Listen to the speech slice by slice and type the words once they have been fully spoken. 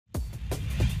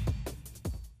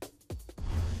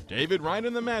David Wright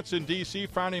and the Mets in D.C.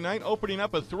 Friday night, opening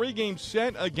up a 3-game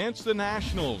set against the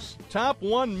Nationals. Top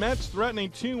 1 Mets threatening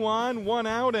 2 on, 1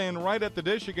 out, and right at the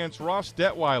dish against Ross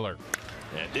Detweiler.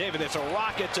 And David, it's a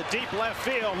rocket to deep left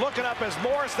field. Looking up as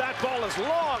Morris, that ball is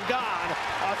long gone.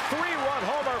 A 3-run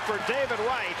homer for David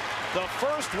Wright. The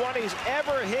first one he's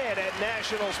ever hit at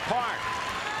Nationals Park.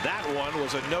 That one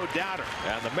was a no-doubter,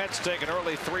 and the Mets take an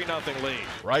early 3-0 lead.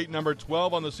 Wright, number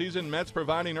 12 on the season. Mets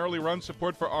providing early run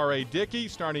support for R.A. Dickey.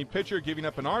 Starting pitcher giving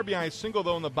up an RBI single,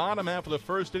 though, in the bottom half of the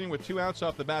first inning with 2 outs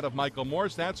off the bat of Michael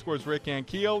Morse. That scores Rick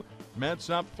Ankiel.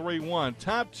 Mets up 3-1.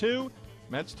 Top 2,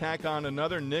 Mets tack on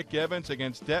another. Nick Evans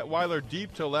against Detweiler,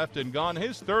 deep to left and gone.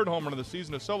 His 3rd home run of the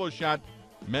season, a solo shot.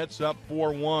 Mets up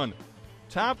 4-1.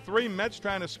 Top 3, Mets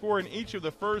trying to score in each of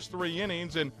the first 3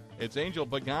 innings, and it's Angel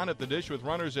Pagan at the dish with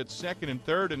runners at 2nd and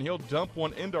 3rd, and he'll dump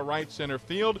one into right center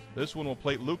field. This one will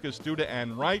plate Lucas Duda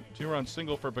and Wright. 2-run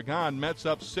single for Pagan. Mets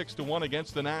up 6-1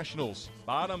 against the Nationals.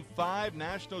 Bottom 5,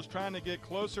 Nationals trying to get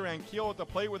closer, and Keel at the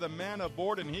plate with a man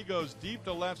aboard, and he goes deep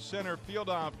to left center field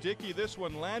off Dickey. This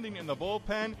one landing in the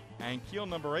bullpen, and Keel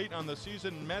number 8 on the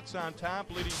season. Mets on top,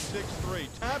 leading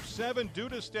 6-3. Top 7,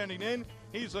 Duda standing in.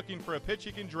 He's looking for a pitch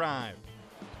he can drive.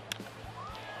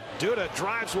 Duda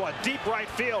drives one deep right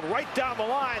field, right down the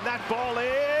line. That ball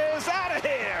is out of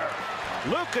here.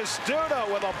 Lucas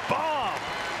Duda with a bomb.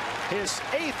 His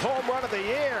 8th home run of the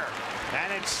year.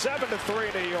 And it's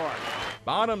 7-3 New York.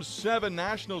 Bottom 7,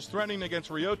 Nationals threatening against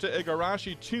Ryota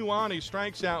Igarashi. 2 on, he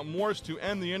strikes out Morse to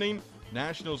end the inning.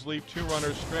 Nationals leave 2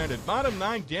 runners stranded. Bottom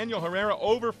 9, Daniel Herrera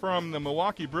over from the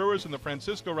Milwaukee Brewers in the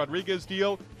Francisco Rodriguez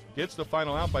deal. Gets the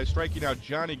final out by striking out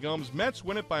Johnny Gomes. Mets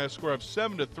win it by a score of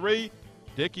 7-3.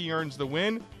 Dickey earns the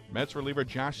win. Mets reliever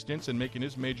Josh Stinson making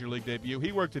his major league debut.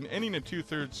 He worked an inning and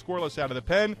 2/3 scoreless out of the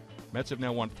pen. Mets have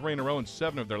now won 3 in a row and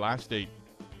 7 of their last 8.